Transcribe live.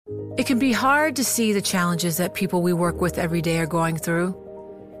It can be hard to see the challenges that people we work with every day are going through.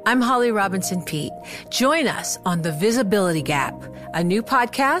 I'm Holly Robinson Peete. Join us on The Visibility Gap, a new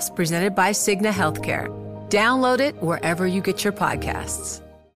podcast presented by Cigna Healthcare. Download it wherever you get your podcasts.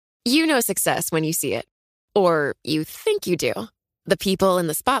 You know success when you see it. Or you think you do. The people in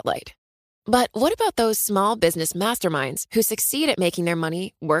the spotlight. But what about those small business masterminds who succeed at making their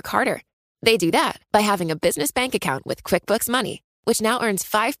money work harder? They do that by having a business bank account with QuickBooks Money, which now earns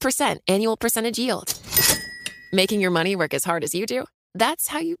 5% annual percentage yield. Making your money work as hard as you do? That's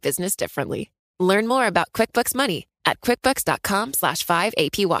how you business differently. Learn more about QuickBooks Money at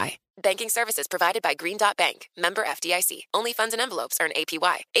quickbooks.com/5APY. Banking services provided by Green Dot Bank. Member FDIC. Only funds and envelopes earn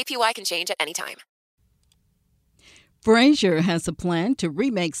APY. APY can change at any time. Frasier has a plan to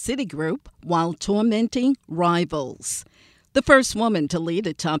remake Citigroup while tormenting rivals. The first woman to lead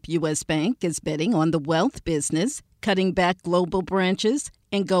a top U.S. bank is betting on the wealth business, cutting back global branches,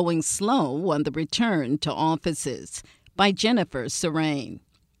 and going slow on the return to offices. By Jennifer Serrain.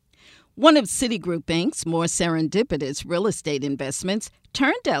 One of Citigroup Bank's more serendipitous real estate investments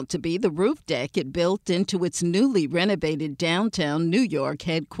turned out to be the roof deck it built into its newly renovated downtown New York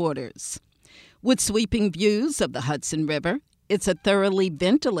headquarters. With sweeping views of the Hudson River, it's a thoroughly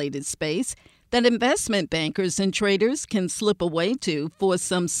ventilated space that investment bankers and traders can slip away to for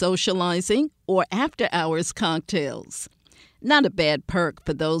some socializing or after-hours cocktails. Not a bad perk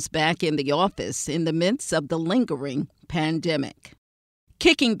for those back in the office in the midst of the lingering pandemic.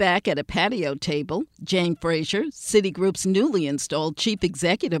 Kicking back at a patio table, Jane Fraser, Citigroup's newly installed chief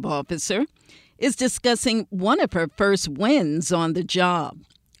executive officer, is discussing one of her first wins on the job.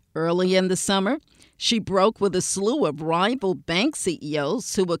 Early in the summer, she broke with a slew of rival bank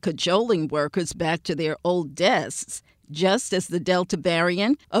CEOs who were cajoling workers back to their old desks just as the Delta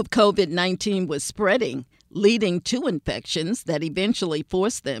variant of COVID-19 was spreading, leading to infections that eventually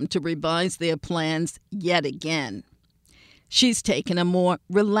forced them to revise their plans yet again. She's taken a more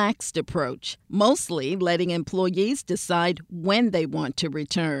relaxed approach, mostly letting employees decide when they want to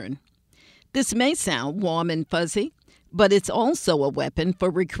return. This may sound warm and fuzzy, but it's also a weapon for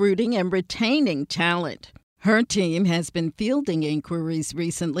recruiting and retaining talent. Her team has been fielding inquiries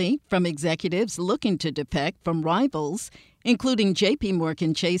recently from executives looking to defect from rivals, including J.P.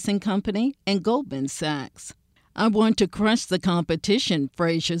 Morgan Chase & Company and Goldman Sachs. I want to crush the competition,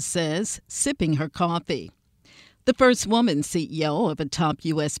 Fraser says, sipping her coffee. The first woman CEO of a top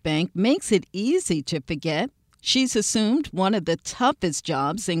U.S. bank makes it easy to forget she's assumed one of the toughest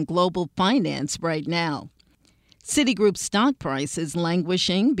jobs in global finance right now. Citigroup's stock price is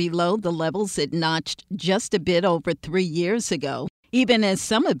languishing below the levels it notched just a bit over 3 years ago, even as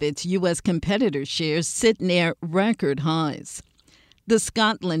some of its U.S. competitor shares sit near record highs. The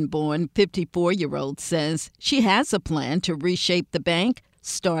Scotland-born 54-year-old says she has a plan to reshape the bank,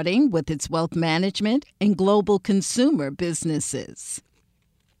 starting with its wealth management and global consumer businesses.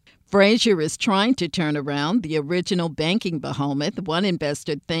 Fraser is trying to turn around the original banking behemoth one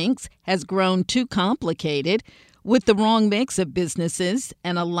investor thinks has grown too complicated with the wrong mix of businesses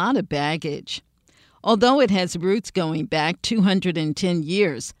and a lot of baggage. Although it has roots going back 210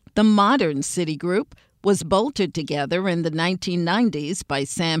 years, the modern Citigroup was bolted together in the 1990s by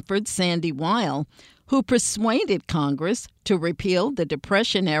Sanford Sandy Weill, who persuaded Congress to repeal the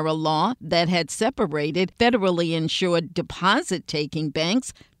Depression-era law that had separated federally insured deposit-taking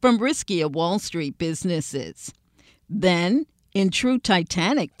banks from riskier Wall Street businesses. Then, in true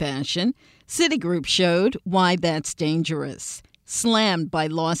Titanic fashion, Citigroup showed why that's dangerous. Slammed by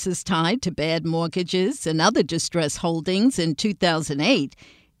losses tied to bad mortgages and other distressed holdings in 2008,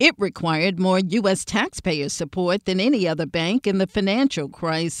 it required more U.S. taxpayer support than any other bank in the financial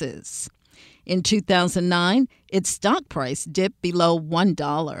crisis. In 2009, its stock price dipped below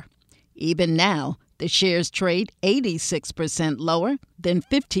 $1. Even now, the shares trade 86% lower than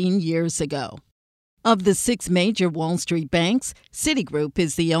 15 years ago. Of the 6 major Wall Street banks, Citigroup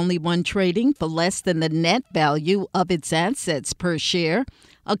is the only one trading for less than the net value of its assets per share,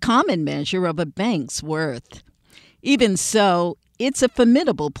 a common measure of a bank's worth. Even so, it's a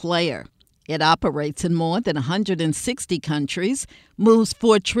formidable player. It operates in more than 160 countries, moves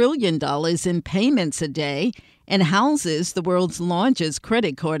 $4 trillion in payments a day, and houses the world's largest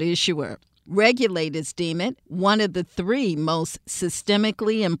credit card issuer. Regulators deem it one of the 3 most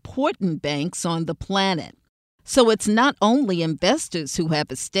systemically important banks on the planet. So it's not only investors who have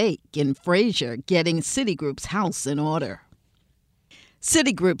a stake in Fraser getting Citigroup's house in order.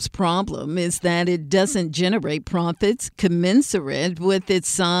 Citigroup's problem is that it doesn't generate profits commensurate with its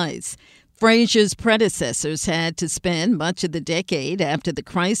size. Frazier's predecessors had to spend much of the decade after the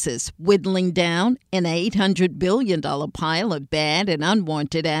crisis whittling down an $800 billion pile of bad and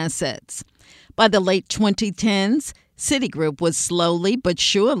unwanted assets. By the late 2010s, Citigroup was slowly but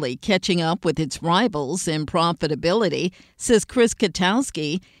surely catching up with its rivals in profitability, says Chris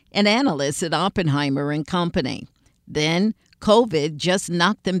Kotowski, an analyst at Oppenheimer & Company. Then, COVID just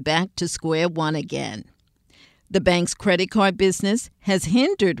knocked them back to square one again. The bank's credit card business has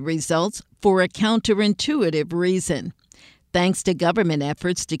hindered results for a counterintuitive reason. Thanks to government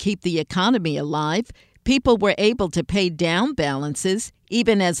efforts to keep the economy alive, people were able to pay down balances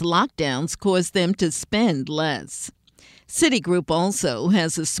even as lockdowns caused them to spend less. Citigroup also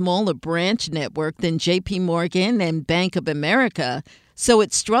has a smaller branch network than J.P. Morgan and Bank of America, so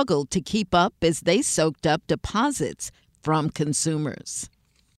it struggled to keep up as they soaked up deposits from consumers.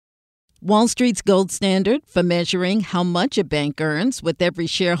 Wall Street's gold standard for measuring how much a bank earns with every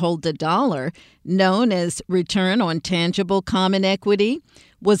shareholder dollar, known as return on tangible common equity,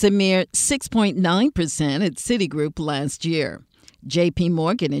 was a mere 6.9% at Citigroup last year. J.P.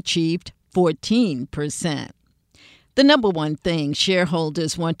 Morgan achieved 14%. The number one thing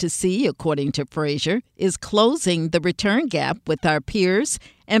shareholders want to see, according to Frazier, is closing the return gap with our peers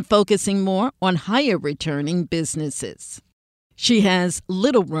and focusing more on higher returning businesses. She has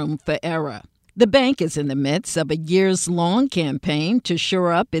little room for error. The bank is in the midst of a years-long campaign to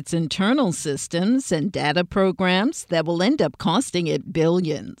shore up its internal systems and data programs that will end up costing it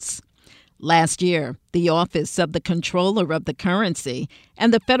billions. Last year, the Office of the Comptroller of the Currency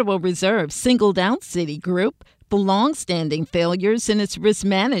and the Federal Reserve singled out Citigroup for long-standing failures in its risk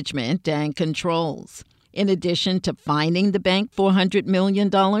management and controls. In addition to fining the bank $400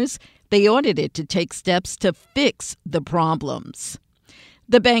 million, they ordered it to take steps to fix the problems.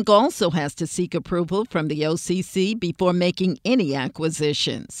 The bank also has to seek approval from the OCC before making any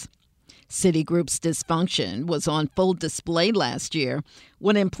acquisitions. Citigroup's dysfunction was on full display last year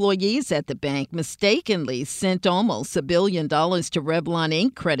when employees at the bank mistakenly sent almost $1 billion to Revlon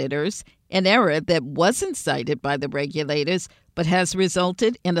Inc. creditors, an error that wasn't cited by the regulators but has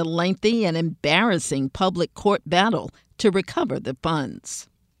resulted in a lengthy and embarrassing public court battle to recover the funds.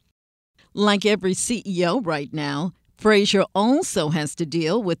 Like every CEO right now, Frazier also has to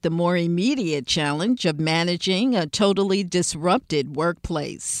deal with the more immediate challenge of managing a totally disrupted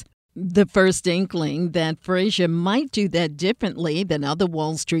workplace. The first inkling that Frazier might do that differently than other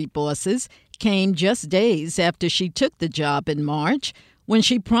Wall Street bosses came just days after she took the job in March, when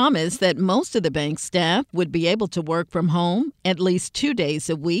she promised that most of the bank's staff would be able to work from home at least 2 days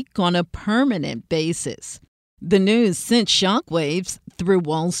a week on a permanent basis. The news sent shockwaves through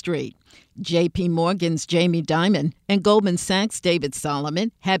Wall Street. J.P. Morgan's Jamie Dimon and Goldman Sachs' David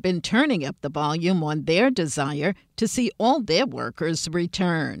Solomon had been turning up the volume on their desire to see all their workers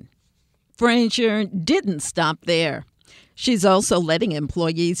return. Frazier didn't stop there. She's also letting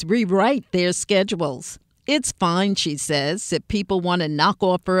employees rewrite their schedules. It's fine, she says, if people want to knock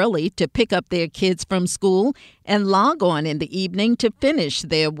off early to pick up their kids from school and log on in the evening to finish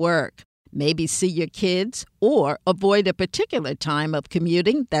their work. Maybe see your kids or avoid a particular time of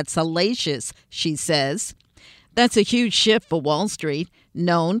commuting that's salacious, she says. That's a huge shift for Wall Street,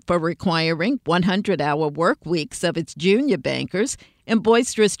 known for requiring 100-hour work weeks of its junior bankers and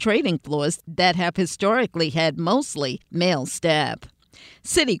boisterous trading floors that have historically had mostly male staff.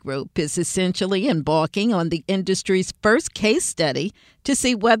 Citigroup is essentially embarking on the industry's first case study to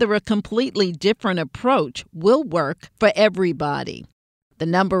see whether a completely different approach will work for everybody. The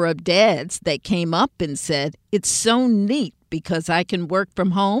number of dads that came up and said, "It's so neat because I can work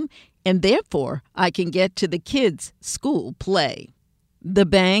from home and therefore I can get to the kids' school play." The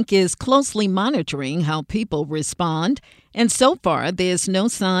bank is closely monitoring how people respond, and so far there's no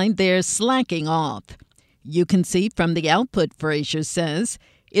sign they're slacking off. You can see from the output, Frazier says,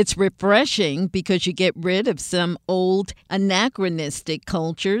 it's refreshing because you get rid of some old anachronistic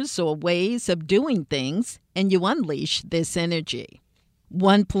cultures or ways of doing things, and you unleash this energy.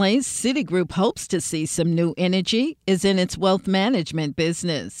 One place Citigroup hopes to see some new energy is in its wealth management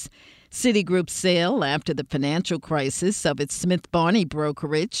business. Citigroup's sale after the financial crisis of its Smith Barney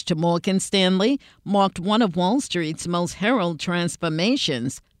brokerage to Morgan Stanley marked one of Wall Street's most heralded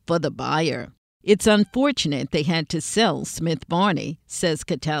transformations for the buyer. It's unfortunate they had to sell Smith Barney, says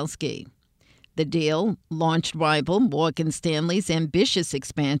Kotowski. The deal launched rival Morgan Stanley's ambitious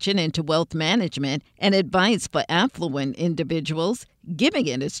expansion into wealth management and advice for affluent individuals, giving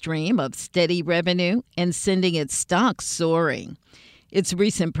it a stream of steady revenue and sending its stock soaring. Its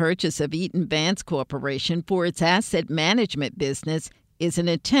recent purchase of Eaton Vance Corporation for its asset management business is an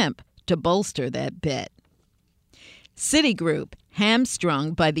attempt to bolster that bet. Citigroup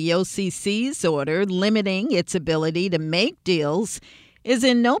hamstrung by the OCC's order limiting its ability to make deals, is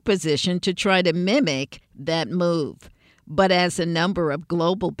in no position to try to mimic that move. But as a number of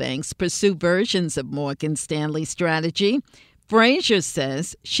global banks pursue versions of Morgan Stanley's strategy, Fraser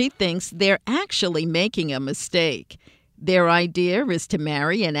says she thinks they're actually making a mistake. Their idea is to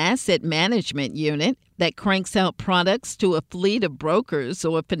marry an asset management unit that cranks out products to a fleet of brokers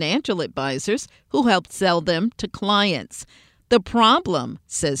or financial advisors who help sell them to clients. The problem,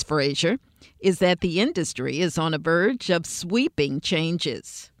 says Fraser, is that the industry is on the verge of sweeping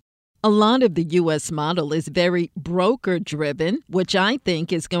changes. A lot of the U.S. model is very broker-driven, which I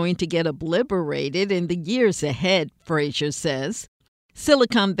think is going to get obliterated in the years ahead, Fraser says.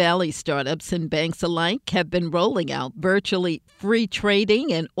 Silicon Valley startups and banks alike have been rolling out virtually free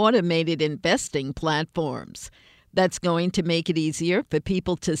trading and automated investing platforms. That's going to make it easier for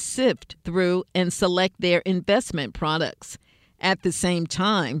people to sift through and select their investment products. At the same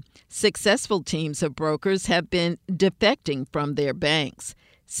time, successful teams of brokers have been defecting from their banks.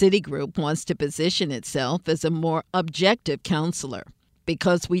 Citigroup wants to position itself as a more objective counselor.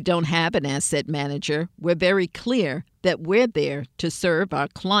 Because we don't have an asset manager, we're very clear that we're there to serve our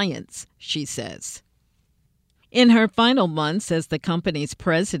clients, she says. In her final months as the company's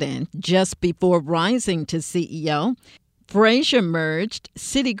president, just before rising to CEO, Fraser merged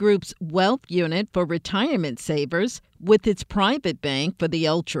Citigroup's wealth unit for retirement savers with its private bank for the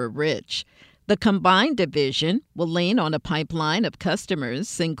ultra-rich. The combined division will lean on a pipeline of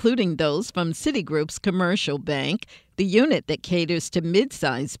customers, including those from Citigroup's commercial bank, the unit that caters to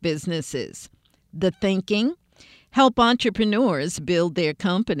mid-sized businesses. The thinking? Help entrepreneurs build their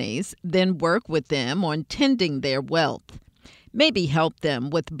companies, then work with them on tending their wealth. Maybe help them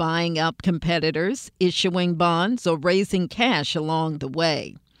with buying up competitors, issuing bonds, or raising cash along the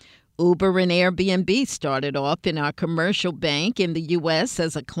way. Uber and Airbnb started off in our commercial bank in the U.S.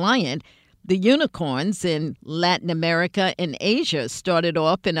 as a client. The unicorns in Latin America and Asia started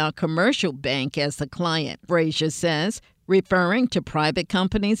off in our commercial bank as a client, Fraser says, referring to private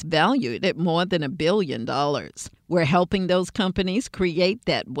companies valued at more than $1 billion. We're helping those companies create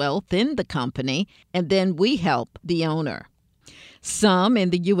that wealth in the company, and then we help the owner. Some in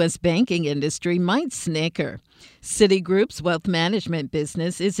the U.S. banking industry might snicker. Citigroup's wealth management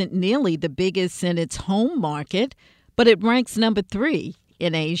business isn't nearly the biggest in its home market, but it ranks number 3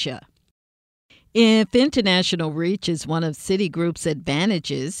 in Asia. If international reach is one of Citigroup's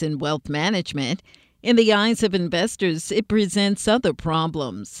advantages in wealth management, in the eyes of investors, it presents other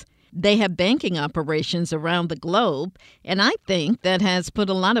problems. They have banking operations around the globe, and I think that has put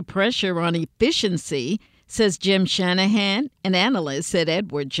a lot of pressure on efficiency, says Jim Shanahan, an analyst at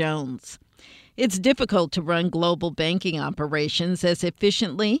Edward Jones. It's difficult to run global banking operations as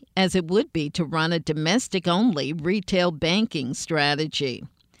efficiently as it would be to run a domestic-only retail banking strategy.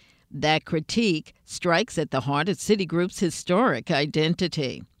 That critique strikes at the heart of Citigroup's historic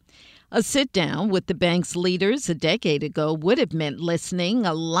identity. A sit-down with the bank's leaders a decade ago would have meant listening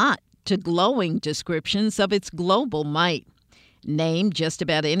a lot to glowing descriptions of its global might. Name just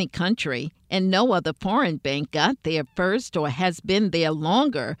about any country, and no other foreign bank got there first or has been there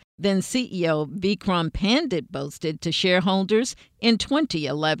longer than CEO Vikram Pandit boasted to shareholders in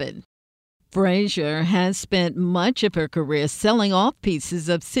 2011. Fraser has spent much of her career selling off pieces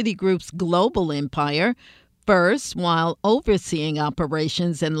of Citigroup's global empire, first while overseeing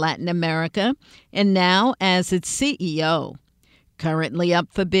operations in Latin America, and now as its CEO. Currently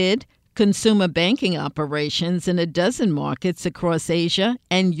up for bid, consumer banking operations in a dozen markets across Asia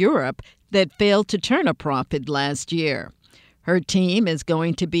and Europe that failed to turn a profit last year. Her team is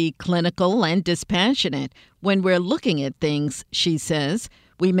going to be clinical and dispassionate when we're looking at things, she says.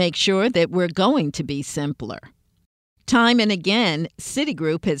 We make sure that we're going to be simpler. Time and again,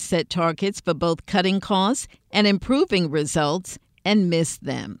 Citigroup has set targets for both cutting costs and improving results and missed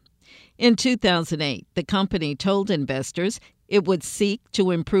them. In 2008, the company told investors it would seek to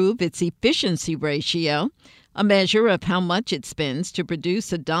improve its efficiency ratio, a measure of how much it spends to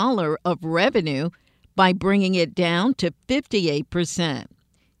produce $1 of revenue, by bringing it down to 58%.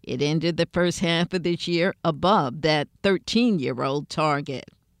 It ended the first half of this year above that 13-year-old target.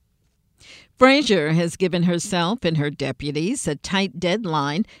 Fraser has given herself and her deputies a tight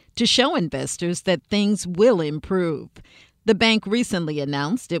deadline to show investors that things will improve. The bank recently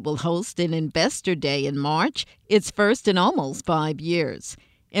announced it will host an Investor Day in March, its first in almost 5 years.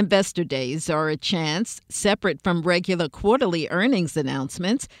 Investor Days are a chance, separate from regular quarterly earnings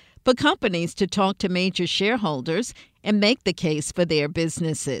announcements, for companies to talk to major shareholders and make the case for their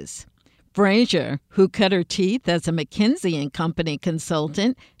businesses. Frazier, who cut her teeth as a McKinsey & Company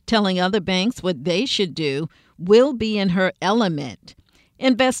consultant, telling other banks what they should do, will be in her element.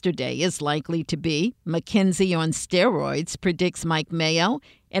 Investor Day is likely to be McKinsey on steroids, predicts Mike Mayo,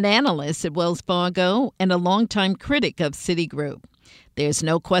 an analyst at Wells Fargo and a longtime critic of Citigroup. There's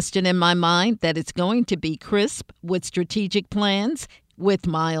no question in my mind that it's going to be crisp with strategic plans with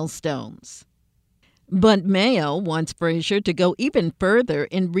milestones. But Mayo wants Frazier to go even further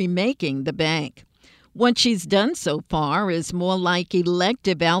in remaking the bank. What she's done so far is more like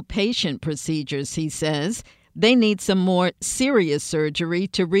elective outpatient procedures, he says. They need some more serious surgery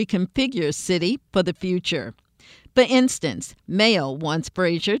to reconfigure Citi for the future. For instance, Mayo wants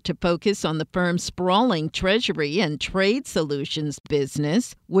Frazier to focus on the firm's sprawling treasury and trade solutions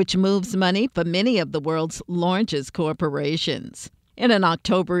business, which moves money for many of the world's largest corporations. In an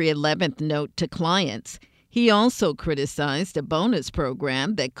October 11th note to clients, he also criticized a bonus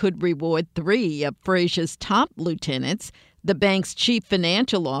program that could reward 3 of Frazier's top lieutenants, the bank's chief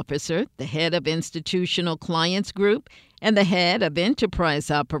financial officer, the head of Institutional Clients Group, and the head of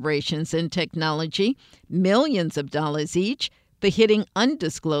Enterprise Operations and Technology, millions of dollars each for hitting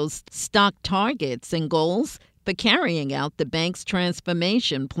undisclosed stock targets and goals for carrying out the bank's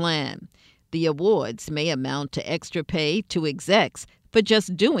transformation plan. The awards may amount to extra pay to execs for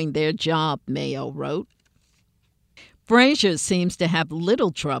just doing their job, Mayo wrote. Frazier seems to have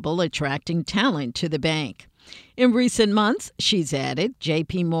little trouble attracting talent to the bank. In recent months, she's added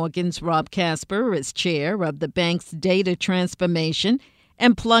J.P. Morgan's Rob Casper as chair of the bank's data transformation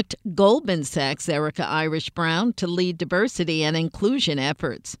and plucked Goldman Sachs' Erica Irish Brown to lead diversity and inclusion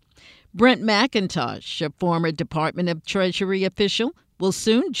efforts. Brent McIntosh, a former Department of Treasury official, will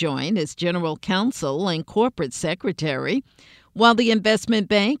soon join as general counsel and corporate secretary, while the investment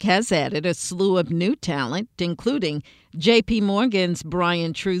bank has added a slew of new talent, including J.P. Morgan's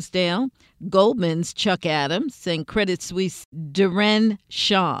Brian Truesdale, Goldman's Chuck Adams, and Credit Suisse' Dhiren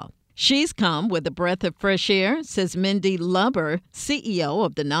Shah. She's come with a breath of fresh air, says Mindy Lubber, CEO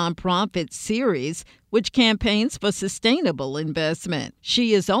of the nonprofit Ceres, which campaigns for sustainable investment.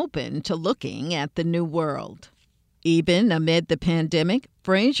 She is open to looking at the new world. Even amid the pandemic,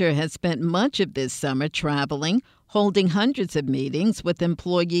 Frazier has spent much of this summer traveling, holding hundreds of meetings with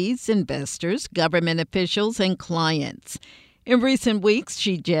employees, investors, government officials, and clients. In recent weeks,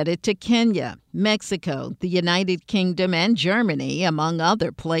 she jetted to Kenya, Mexico, the United Kingdom, and Germany, among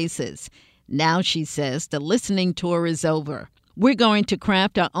other places. Now, she says, the listening tour is over. We're going to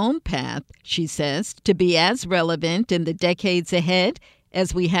craft our own path, she says, to be as relevant in the decades ahead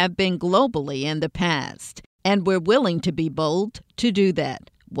as we have been globally in the past. And we're willing to be bold to do that.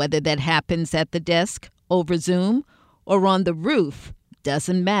 Whether that happens at the desk, over Zoom, or on the roof,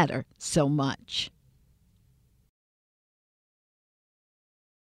 doesn't matter so much.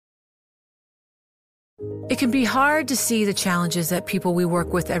 It can be hard to see the challenges that people we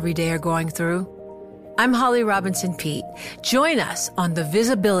work with every day are going through. I'm Holly Robinson Peete. Join us on The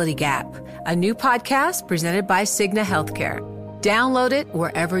Visibility Gap, a new podcast presented by Cigna Healthcare. Download it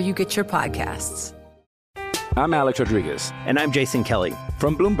wherever you get your podcasts. I'm Alex Rodriguez. And I'm Jason Kelly.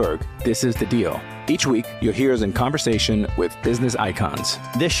 From Bloomberg, this is The Deal. Each week, you'll hear us in conversation with business icons.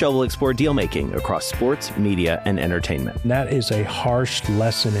 This show will explore deal-making across sports, media, and entertainment. That is a harsh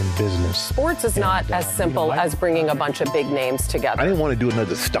lesson in business. Sports is not as simple as bringing a bunch of big names together. I didn't want to do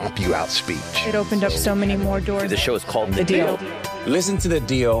another stomp you out speech. It opened up so many more doors. The show is called The Deal. Listen to The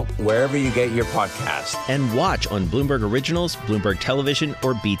Deal wherever you get your podcast. And watch on Bloomberg Originals, Bloomberg Television,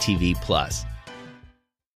 or BTV+.